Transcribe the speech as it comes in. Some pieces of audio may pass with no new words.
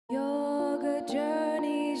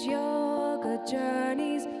journeys, yoga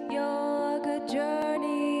journeys, yoga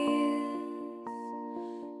journeys,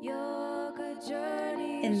 yoga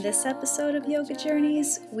journeys. In this episode of Yoga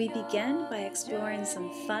Journeys, we begin by exploring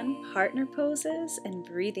some fun partner poses and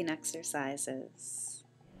breathing exercises.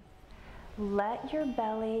 Let your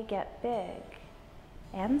belly get big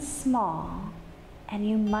and small, and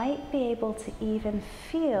you might be able to even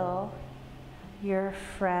feel your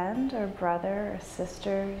friend or brother or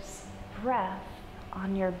sister's breath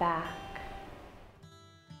on your back.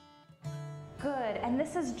 Good, and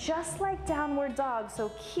this is just like downward dog,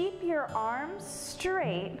 so keep your arms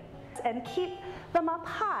straight and keep them up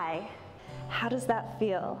high. How does that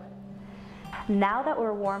feel? Now that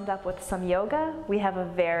we're warmed up with some yoga, we have a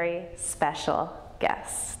very special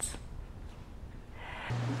guest.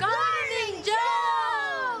 Gardening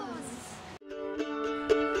Jones!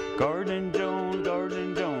 Gardening Jones,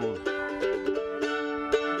 Gardening Jones.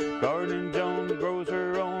 Gardening Jones grows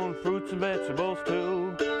her own fruits and vegetables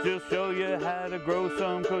too. She'll show you how to grow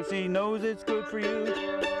some, cause she knows it's good for you.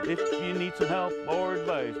 If you need some help or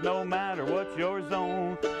advice, no matter what's your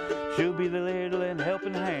zone, she'll be the little and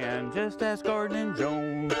helping hand. Just ask Gardening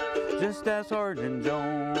Jones. Just ask Gardening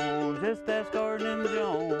Jones. Just ask Gardening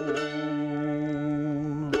Jones.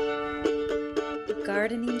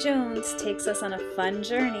 Gardening Jones takes us on a fun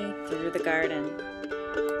journey through the garden.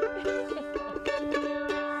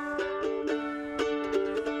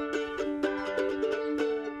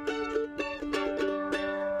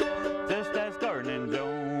 Just ask Gardening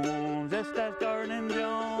Jones. Just ask Gardening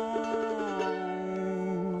Jones.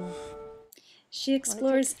 She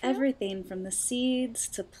explores everything from the seeds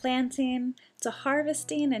to planting to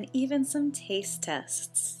harvesting and even some taste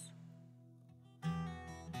tests.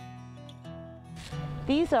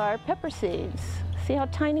 These are pepper seeds. See how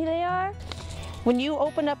tiny they are? When you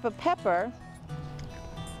open up a pepper,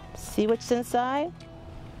 see what's inside?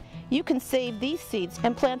 You can save these seeds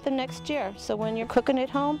and plant them next year. So when you're cooking at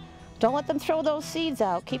home, don't let them throw those seeds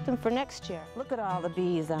out. Keep them for next year. Look at all the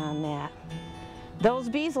bees on that. Those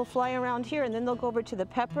bees will fly around here and then they'll go over to the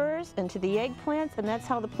peppers and to the eggplants, and that's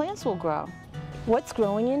how the plants will grow. What's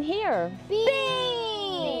growing in here?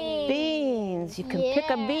 Beans! Beans. You can pick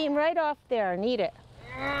a bean right off there and eat it.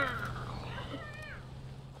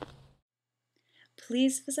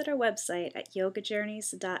 Please visit our website at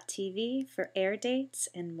yogajourneys.tv for air dates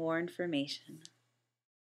and more information.